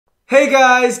Hey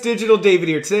guys, Digital David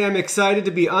here. Today I'm excited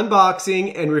to be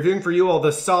unboxing and reviewing for you all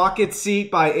the socket seat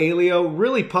by Aylio.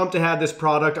 Really pumped to have this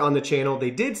product on the channel.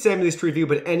 They did send me this to review,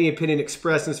 but any opinion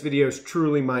expressed in this video is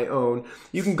truly my own.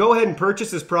 You can go ahead and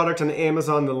purchase this product on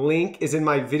Amazon. The link is in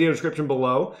my video description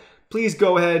below. Please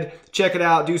go ahead, check it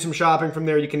out, do some shopping from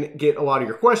there. You can get a lot of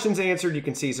your questions answered. You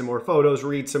can see some more photos,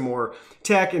 read some more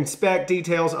tech and spec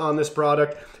details on this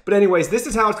product. But anyways, this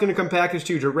is how it's going to come packaged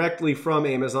to you directly from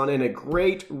Amazon in a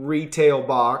great retail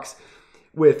box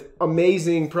with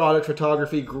amazing product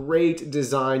photography, great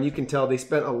design. You can tell they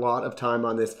spent a lot of time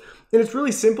on this. And it's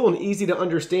really simple and easy to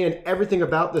understand everything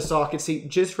about the socket seat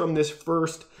just from this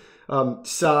first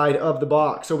side of the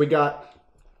box. So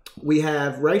we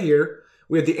have right here,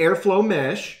 we have the airflow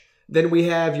mesh, then we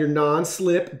have your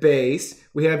non-slip base,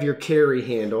 we have your carry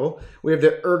handle, we have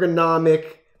the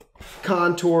ergonomic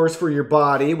contours for your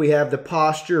body, we have the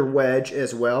posture wedge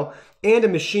as well, and a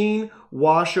machine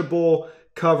washable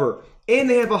cover. And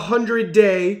they have a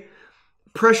 100-day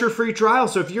pressure-free trial.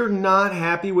 So if you're not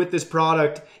happy with this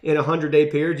product in a 100-day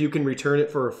period, you can return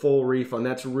it for a full refund.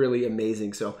 That's really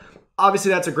amazing. So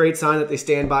obviously, that's a great sign that they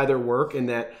stand by their work and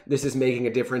that this is making a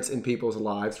difference in people's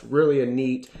lives. Really a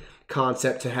neat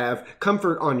concept to have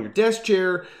comfort on your desk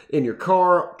chair, in your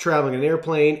car, traveling in an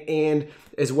airplane, and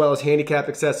as well as handicap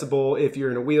accessible if you're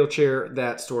in a wheelchair,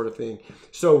 that sort of thing.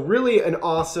 So really an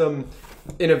awesome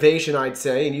innovation, I'd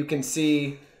say. And you can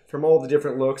see from all the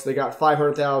different looks, they got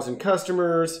 500,000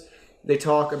 customers. They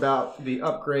talk about the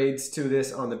upgrades to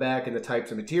this on the back and the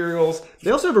types of materials.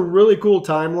 They also have a really cool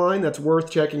timeline that's worth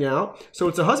checking out. So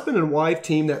it's a husband and wife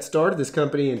team that started this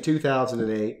company in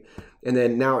 2008. And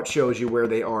then now it shows you where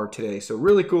they are today. So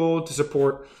really cool to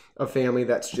support a family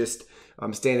that's just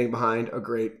standing behind a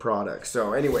great product.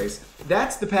 So anyways,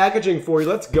 that's the packaging for you.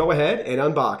 Let's go ahead and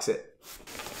unbox it.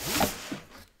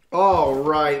 All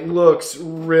right, looks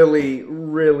really,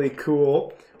 really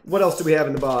cool. What else do we have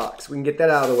in the box? We can get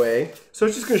that out of the way. So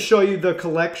it's just going to show you the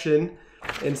collection.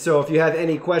 And so if you have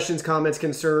any questions, comments,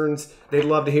 concerns, they'd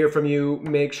love to hear from you.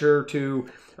 Make sure to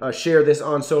share this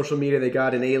on social media. They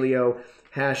got an Aylio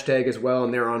hashtag as well,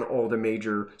 and they're on all the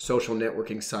major social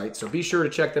networking sites. So be sure to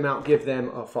check them out. Give them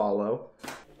a follow.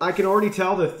 I can already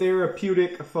tell the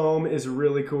therapeutic foam is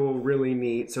really cool, really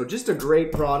neat. So just a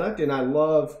great product, and I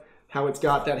love how it's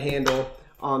got that handle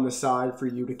on the side for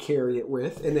you to carry it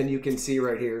with. And then you can see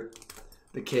right here,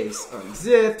 the case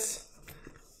unzips,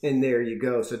 and there you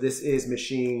go. So this is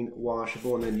machine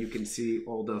washable, and then you can see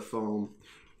all the foam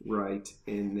right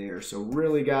in there. So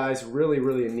really, guys, really,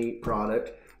 really a neat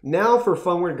product. Now for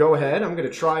fun, we're gonna go ahead. I'm gonna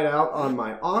try it out on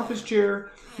my office chair.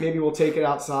 Maybe we'll take it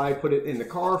outside, put it in the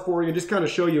car for you, just kind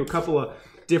of show you a couple of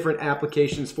different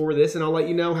applications for this, and I'll let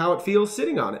you know how it feels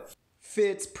sitting on it.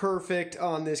 Fits perfect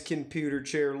on this computer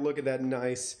chair. Look at that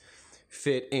nice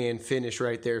fit and finish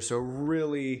right there. So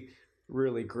really,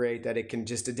 really great that it can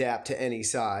just adapt to any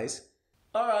size.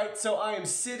 All right, so I am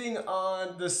sitting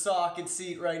on the socket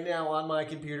seat right now on my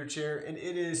computer chair, and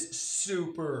it is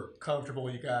super comfortable,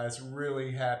 you guys.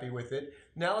 Really happy with it.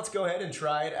 Now let's go ahead and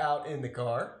try it out in the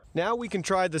car. Now we can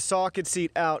try the socket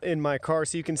seat out in my car.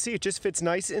 So you can see it just fits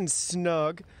nice and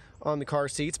snug on the car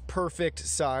seats. Perfect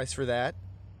size for that.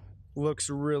 Looks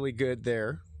really good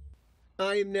there.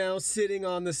 I am now sitting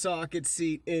on the socket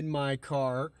seat in my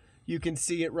car. You can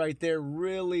see it right there.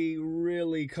 Really,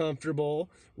 really comfortable.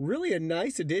 Really a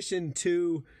nice addition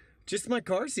to just my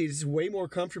car seat. It's way more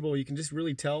comfortable. You can just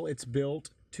really tell it's built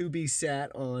to be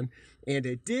sat on. And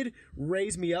it did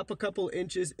raise me up a couple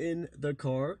inches in the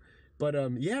car. But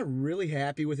yeah, really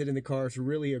happy with it in the car. It's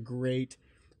really a great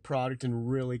product and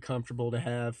really comfortable to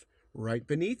have right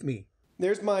beneath me.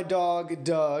 There's my dog,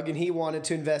 Doug, and he wanted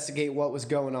to investigate what was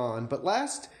going on. But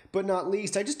last but not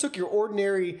least, I just took your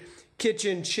ordinary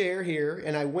kitchen chair here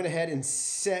and I went ahead and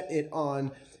set it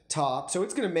on top. So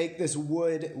it's going to make this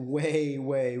wood way,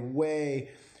 way, way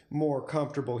more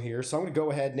comfortable here. So I'm going to go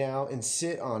ahead now and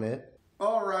sit on it.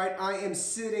 All right, I am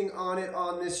sitting on it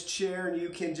on this chair, and you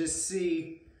can just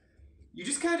see, you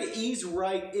just kind of ease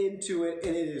right into it,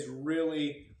 and it is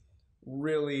really,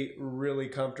 really, really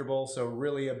comfortable. So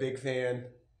really a big fan.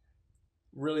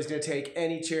 Really is going to take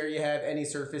any chair you have, any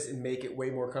surface, and make it way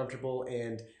more comfortable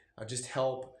and just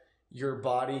help your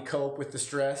body cope with the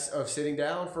stress of sitting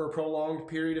down for a prolonged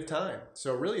period of time.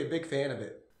 So really a big fan of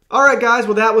it. All right, guys,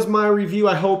 well, that was my review.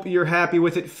 I hope you're happy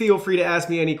with it. Feel free to ask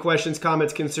me any questions,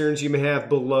 comments, concerns you may have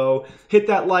below. Hit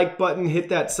that like button, hit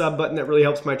that sub button. That really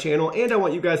helps my channel. And I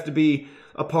want you guys to be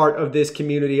a part of this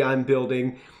community I'm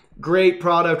building. Great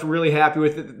product, really happy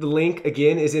with it. The link,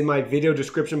 again, is in my video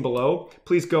description below.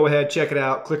 Please go ahead, check it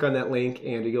out, click on that link,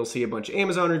 and you'll see a bunch of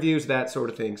Amazon reviews, that sort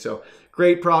of thing. So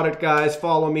great product, guys.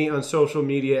 Follow me on social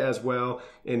media as well,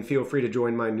 and feel free to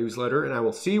join my newsletter, and I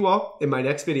will see you all in my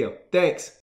next video.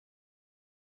 Thanks.